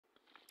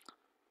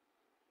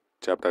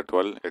Chapter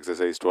 12,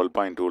 Exercise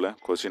 12.2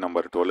 question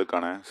number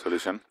 12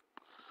 solution.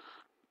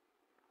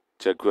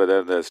 Check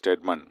whether the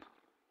statement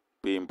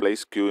P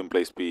implies Q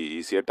implies P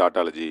is a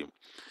tautology.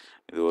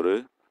 இது ஒரு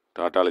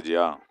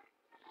tautology-ஆ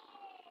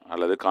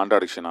அல்லது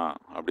contradiction-ஆ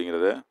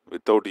அப்படிங்கிறத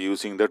without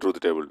using the truth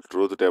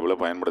table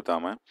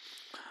பயன்படுத்தாமல்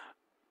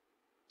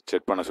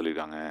check பண்ண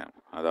சொல்லியிருக்காங்க.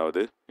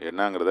 அதாவது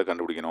என்னங்கிறத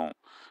கண்டுபிடிக்கணும்.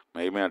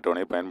 மெய்மை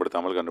அட்டவணை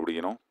பயன்படுத்தாமல்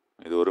கண்டுபிடிக்கணும்.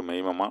 இது ஒரு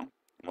மெய்மமா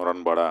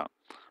முரண்பாடா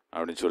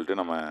அப்படின்னு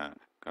சொல்லிட்டு நம்ம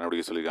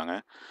கண்டுபிடிக்க சொல்லியிருக்காங்க.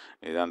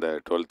 இதுதான் அந்த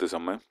 12th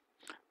சம்மு.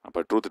 அப்போ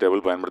ட்ரூத்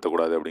டேபிள்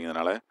பயன்படுத்தக்கூடாது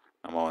அப்படிங்கிறதுனால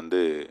நம்ம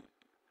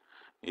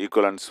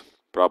ஈக்குவலன்ஸ்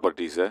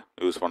ப்ராப்பர்ட்டிஸை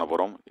யூஸ் பண்ண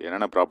போகிறோம்.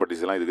 என்னென்ன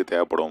ப்ராப்பர்ட்டிஸ் எல்லாம் இதுக்கு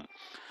தேவைப்படும்,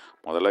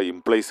 முதல்ல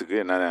இம்ப்ளைஸுக்கு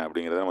என்னென்ன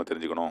அப்படிங்கிறத நம்ம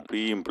தெரிஞ்சுக்கணும்.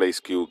 பி இம்ப்ளைஸ்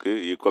கியூக்கு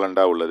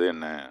ஈக்குவலண்டாக உள்ளது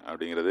என்ன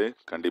அப்படிங்கிறது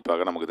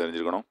கண்டிப்பாக நமக்கு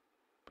தெரிஞ்சுக்கணும்.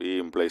 பி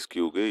இம்ப்ளைஸ்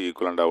கியூக்கு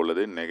ஈக்குவலண்டாக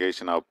உள்ளது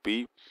நெகேஷன் ஆஃப் பி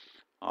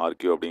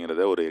ஆர்கியூ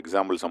அப்படிங்கிறத ஒரு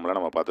எக்ஸாம்பிள் சம்மில்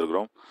நம்ம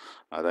பார்த்துருக்குறோம்.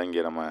 அதான்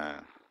இங்கே நம்ம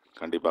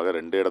கண்டிப்பாக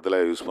 2 இடத்துல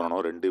யூஸ்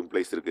பண்ணணும். 2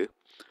 இம்ப்ளைஸ் இருக்குது.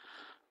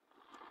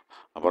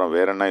 அப்புறம்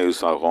வேற என்ன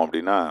யூஸ் ஆகும்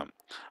அப்படின்னா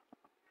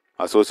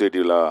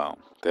அசோசியேட்டிவ்லாக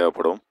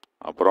தேவைப்படும்.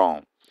 அப்புறம்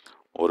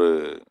ஒரு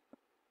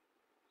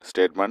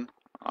ஸ்டேட்மெண்ட்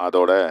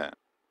அதோட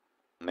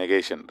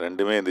நெகேஷன்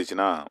ரெண்டுமே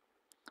இருந்துச்சுன்னா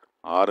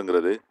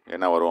ஆறுங்கிறது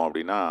என்ன வரும்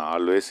அப்படின்னா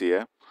ஆல்வேஸ் ஏ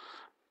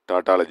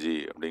டாட்டாலஜி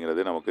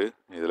அப்படிங்கிறது நமக்கு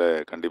இதில்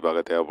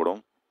கண்டிப்பாக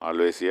தேவைப்படும்.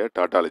 ஆல்வேஸ் ஏ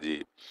டாட்டாலஜி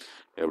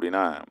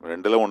எப்படின்னா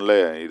 2ல் 1ல்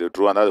இது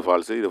ட்ரூ இருந்தால் அது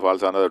ஃபால்ஸு, இது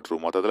ஃபால்ஸாக இருந்தால் அது ட்ரூ.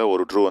 மொத்தத்தில்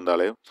ஒரு ட்ரூ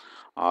வந்தாலே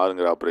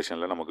ஆறுங்கிற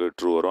ஆப்ரேஷனில் நமக்கு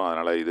ட்ரூ வரும்.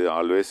 அதனால் இது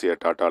ஆல்வேஸ் ஏ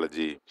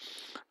டாட்டாலஜி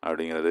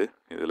அப்படிங்கிறது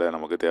இதில்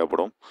நமக்கு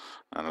தேவைப்படும்.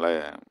 அதனால்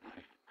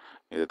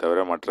இதை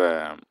தவிர மற்ற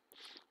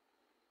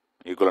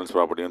ஈக்குவலன்ஸ்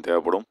ப்ராப்பர்ட்டியும்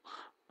தேவைப்படும்.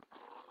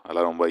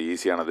 அதெல்லாம் ரொம்ப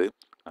ஈஸியானது.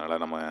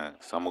 அதனால் நம்ம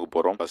சம்முக்கு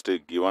போகிறோம். First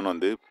given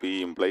B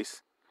implies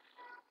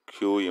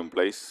Q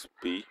implies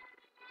B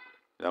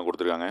இதான்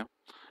கொடுத்துருக்காங்க.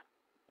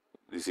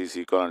 திஸ் இஸ்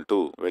ஈக்குவலன் டு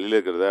வெளியில்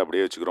இருக்கிறத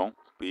அப்படியே வச்சுக்கிறோம்.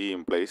 பி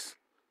இம்ப்ளைஸ்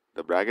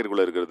இந்த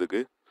ப்ராக்கெட்டுக்குள்ளே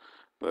இருக்கிறதுக்கு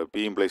இப்போ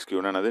B implies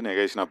கியூன்னு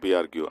negation of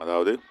PR Q,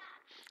 அதாவது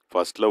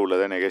ஃபஸ்ட்டில்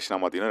உள்ளதை நெகேஷனாக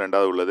மாற்றிக்கணும்,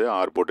 2வது உள்ளது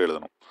ஆர் போட்டு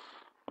எழுதணும்.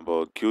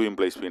 அப்போது கியூ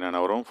இம்ப்ளைஸ் பின்னு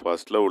என்ன வரும்,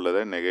 ஃபஸ்ட்டில்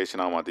உள்ளதை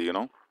நெகேஷனாக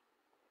மாற்றிக்கணும்,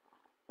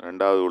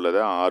 2வது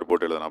உள்ளதை ஆர்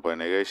போட்டு எழுதணும். அப்போ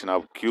நெகேஷன்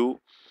ஆஃப் கியூ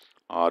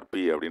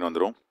ஆர்பி அப்படின்னு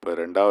வந்துடும். இப்போ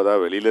 2வதாக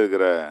வெளியில்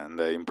இருக்கிற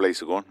இந்த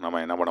இம்ப்ளைஸுக்கும்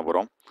நம்ம என்ன பண்ண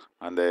போகிறோம்,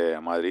 அந்த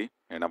மாதிரி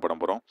என்ன பண்ண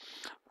போகிறோம்,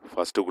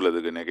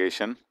 ஃபஸ்ட்டுக்குள்ளதுக்கு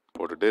நெகேஷன்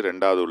போட்டுட்டு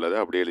 2வது உள்ளதை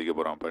அப்படியே எழுதிக்க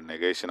போகிறோம். இப்போ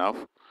நெகேஷன்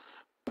ஆஃப்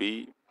பி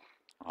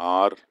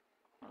ஆர்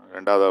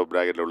 2வது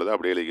ப்ராக்கெட்டில் உள்ளதை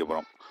அப்படியே எழுதிக்க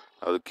போகிறோம்.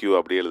 அதாவது கியூ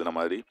அப்படியே எழுதுன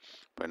மாதிரி.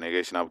 இப்போ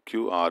நெகேஷன் ஆஃப்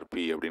கியூ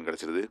ஆர்பி அப்படின்னு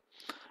கிடச்சிருது.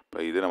 இப்போ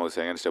இது நமக்கு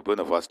செகண்ட் ஸ்டெப்பு.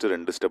 இந்த ஃபஸ்ட்டு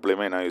 2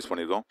 ஸ்டெப்லையுமே என்ன யூஸ்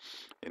பண்ணியிருக்கோம்,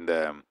 இந்த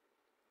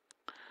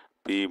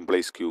பி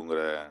இம்ப்ளைஸ்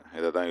கியூங்கிற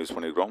இதை தான் யூஸ்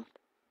பண்ணியிருக்கிறோம்.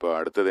 இப்போ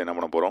அடுத்தது என்ன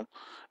பண்ண போகிறோம்,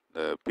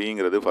 இந்த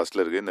பிங்கிறது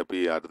ஃபஸ்ட்டில் இருக்குது, இந்த பி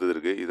அடுத்தது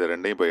இருக்குது. இதை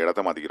ரெண்டையும் இப்போ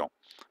இடத்த மாற்றிக்கிறோம்.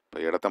 இப்போ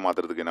இடத்த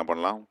மாற்றுறதுக்கு என்ன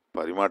பண்ணலாம்,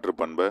 பரிமாற்று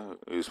பண்பை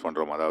யூஸ்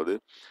பண்ணுறோம். அதாவது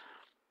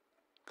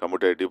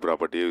கம்யூட்டேட்டிவ்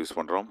ப்ராப்பர்ட்டியை யூஸ்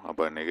பண்ணுறோம்.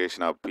 அப்போ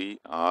நெகேஷன் ஆஃப் பி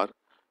ஆர்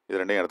இது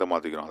ரெண்டையும் இடத்த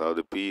மாற்றிக்கிறோம்.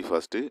 அதாவது பி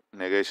ஃபஸ்ட்டு,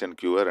 நெகேஷன்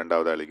கியூவை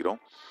 2வதாக அழிக்கிறோம்.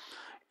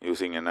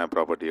 யூஸிங் என்ன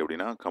ப்ராப்பர்ட்டி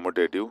அப்படின்னா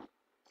கம்யூட்டேட்டிவ்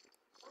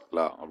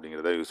லா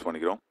அப்படிங்கிறத யூஸ்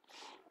பண்ணிக்கிறோம்.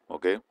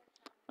 ஓகே,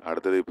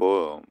 அடுத்தது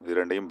இப்போது இது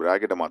ரெண்டையும்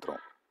ப்ராக்கெட்டை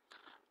மாற்றுறோம்.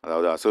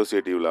 அதாவது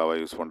அசோசியேட்டிவ் லாவை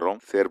யூஸ் பண்ணுறோம்,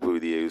 சேர்ப்பு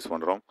விதியை யூஸ்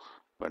பண்ணுறோம்.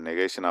 இப்போ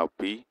negation of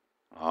B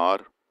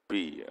R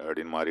B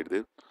அப்படின்னு மாறிடுது.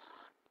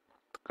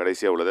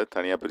 கடைசியாக உள்ளதை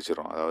தனியாக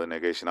பிரிச்சிடறோம். அதாவது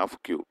நெகேஷன் ஆஃப்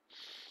கியூ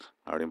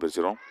அப்படின்னு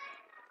பிரிச்சிடறோம்.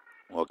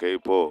 ஓகே,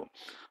 இப்போது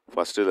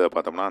ஃபஸ்ட்டு இதில்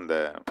பார்த்தோம்னா அந்த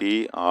பி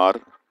ஆர்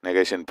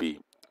நெகேஷன் பி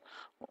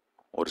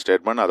ஒரு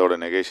ஸ்டேட்மெண்ட் அதோட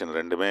நெகேஷன்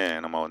ரெண்டுமே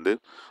நம்ம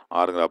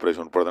ஆறுங்கிற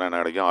ஆப்ரேஷன் உட்படுத்தினா என்ன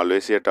கிடைக்கும்,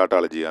 ஆல்வேஸ் ஏ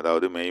டாட்டாலஜி,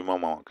 அதாவது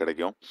மெய்மம்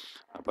கிடைக்கும்.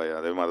 அப்போ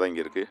அதே மாதிரி தான்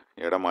இங்கே இருக்குது,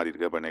 இடம் மாறி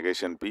இருக்குது. அப்போ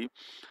நெகேஷன் பி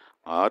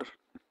ஆர்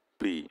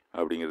பி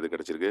அப்படிங்கிறது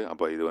கிடச்சிருக்கு.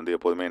 அப்போ இது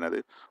எப்போதுமே என்னது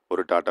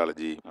ஒரு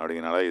டாட்டாலஜி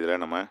அப்படிங்கிறனால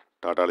இதில் நம்ம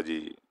டாட்டாலஜி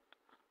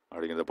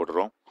அப்படிங்கிறத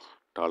போட்டுறோம்.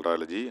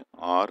 டாட்டாலஜி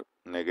ஆர்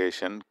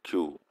நெகேஷன்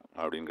கியூ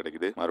அப்படின்னு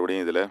கிடைக்குது.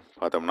 மறுபடியும் இதில்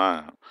பார்த்தோம்னா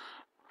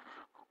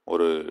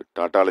ஒரு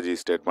டாட்டாலஜி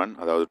ஸ்டேட்மெண்ட்,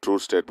 அதாவது ட்ரூ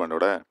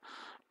ஸ்டேட்மெண்ட்டோட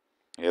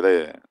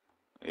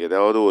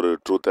ஏதாவது ஒரு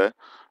ட்ரூத்தை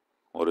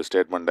ஒரு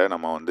ஸ்டேட்மெண்ட்டை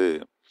நம்ம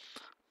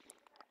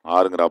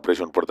ஆறுங்கிற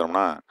ஆப்ரேஷன்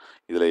உட்படுத்தோம்னா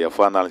இதில்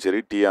எஃப்ஆக இருந்தாலும் சரி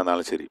டீயாக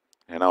இருந்தாலும் சரி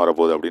என்ன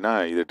வரப்போகுது அப்படின்னா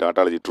இது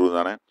டாட்டாலஜி ட்ரூ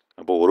தானே.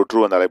 அப்போ ஒரு ட்ரூ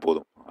வந்தாலே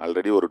போதும்,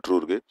 ஆல்ரெடி ஒரு ட்ரூ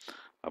இருக்குது.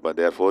 அப்போ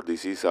therefore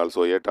this is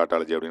also A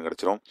tautology அப்படின்னு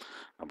கிடச்சிரும்.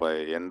 அப்போ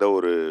எந்த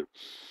ஒரு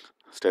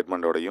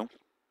ஸ்டேட்மெண்ட்டோடையும்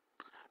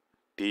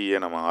டீயை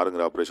நம்ம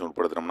ஆறுங்கிற ஆப்ரேஷன்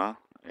உட்படுத்தினோம்னா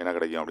என்ன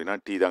கிடைக்கும் அப்படின்னா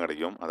டீ தான்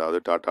கிடைக்கும், அதாவது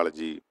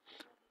டாட்டாலஜி.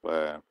 இப்போ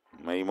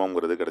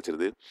மெய்மம்ங்கிறது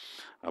கிடச்சிருது.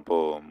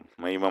 அப்போது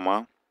மெய்மமா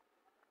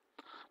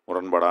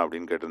முரண்பாடா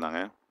அப்படின்னு கேட்டிருந்தாங்க,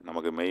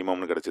 நமக்கு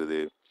மெய்மம்னு கிடச்சிருது.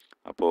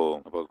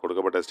 அப்போது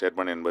கொடுக்கப்பட்ட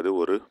ஸ்டேட்மெண்ட் என்பது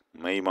ஒரு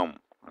மெய்மம்,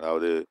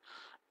 அதாவது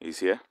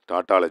ஈஸியாக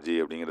டாட்டாலஜி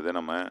அப்படிங்கிறத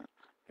நம்ம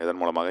எதன்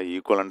மூலமாக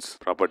ஈக்குவலன்ஸ்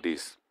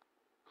ப்ராப்பர்ட்டிஸ்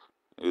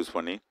யூஸ்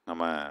பண்ணி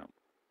நம்ம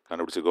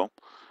கண்டுபிடிச்சிக்கோம்.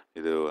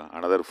 இது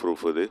அனதர்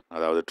ப்ரூஃப். இது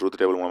அதாவது ட்ரூத்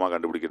டேபிள் மூலமாக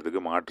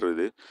கண்டுபிடிக்கிறதுக்கு மாற்று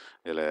இது.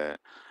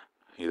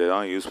 இதை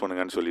தான் யூஸ்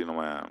பண்ணுங்கன்னு சொல்லி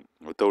நம்ம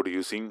without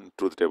using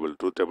truth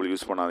table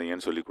use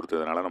பண்ணாதீங்கன்னு சொல்லி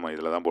கொடுத்ததுனால நம்ம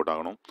இதில் தான்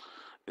போட்டாகணும்.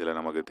 இதில்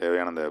நமக்கு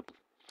தேவையான அந்த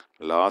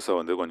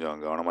லாஸை கொஞ்சம்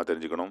கவனமாக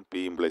தெரிஞ்சுக்கணும்.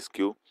 பி இம்ப்ளைஸ்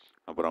கியூ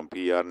அப்புறம்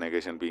பிஆர்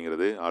நெகேஷன்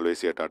பிங்கிறது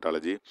ஆல்வேஸ் ஏ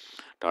டாட்டாலஜி.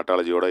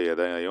 டாட்டாலஜியோட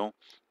எதையும்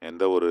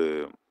எந்த ஒரு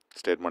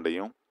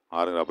ஸ்டேட்மெண்ட்டையும்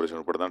ஆறுங்கிற ஆப்ரேஷன்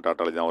உட்பட தான்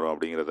டாட்டாலஜி தான் வரும்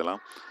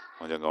அப்படிங்கிறதெல்லாம்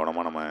கொஞ்சம்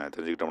கவனமாக நம்ம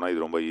தெரிஞ்சுக்கிட்டோம்னா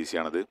இது ரொம்ப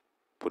ஈஸியானது.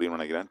 புரியும்னு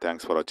நினைக்கிறேன்.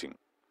 தேங்க்ஸ் ஃபார் வாட்சிங்.